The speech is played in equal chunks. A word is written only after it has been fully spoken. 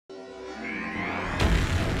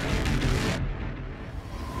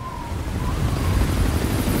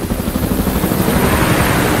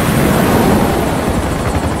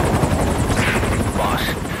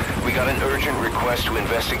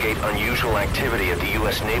investigate unusual activity at the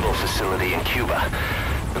U.S. naval facility in Cuba.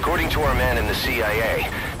 According to our man in the CIA,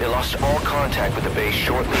 they lost all contact with the base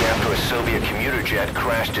shortly after a Soviet commuter jet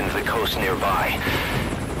crashed into the coast nearby.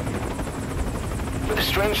 But the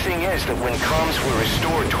strange thing is that when comms were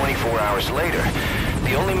restored 24 hours later,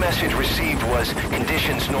 the only message received was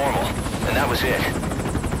conditions normal, and that was it.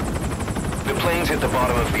 The plane's at the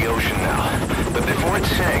bottom of the ocean now, but before it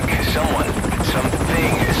sank,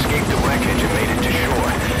 something escaped the wreckage and made it to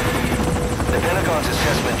shore. The Pentagon's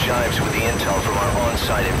assessment jives with the intel from our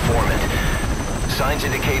on-site informant. Signs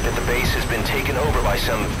indicate that the base has been taken over by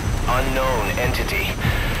some unknown entity.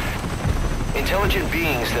 Intelligent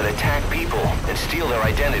beings that attack people and steal their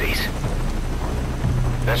identities.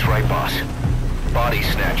 That's right, boss. Body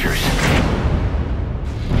snatchers.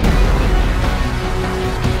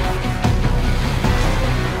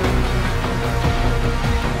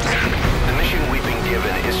 The mission we've been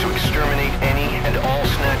given is to exterminate any and all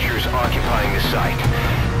snatchers occupying the site.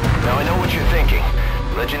 Now I know what you're thinking.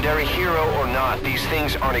 Legendary hero or not, these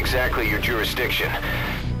things aren't exactly your jurisdiction.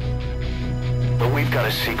 But we've got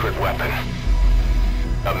a secret weapon.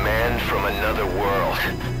 A man from another world.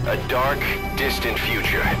 A dark, distant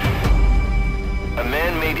future. A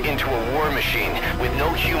man made into a war machine with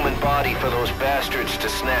no human body for those bastards to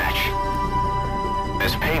snatch.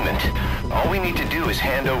 As payment, all we need to do is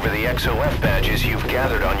hand over the XOF badges you've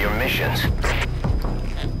gathered on your missions.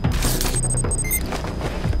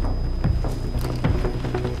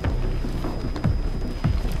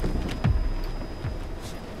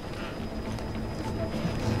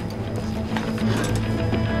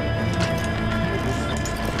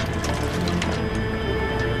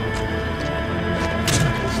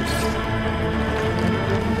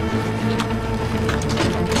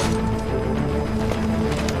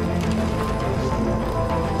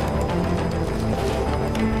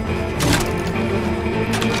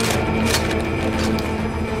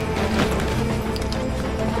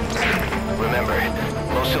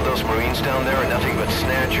 Down there are nothing but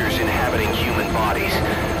snatchers inhabiting human bodies.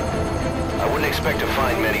 I wouldn't expect to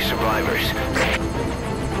find many survivors.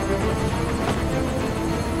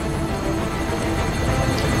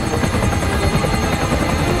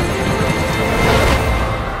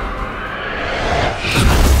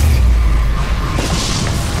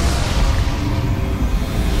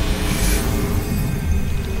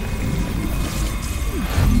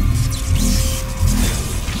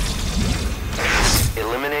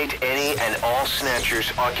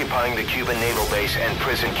 Snatchers occupying the Cuban naval base and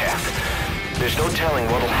prison camp. There's no telling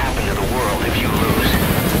what'll happen to the world if you lose.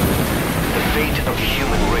 The fate of the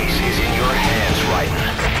human race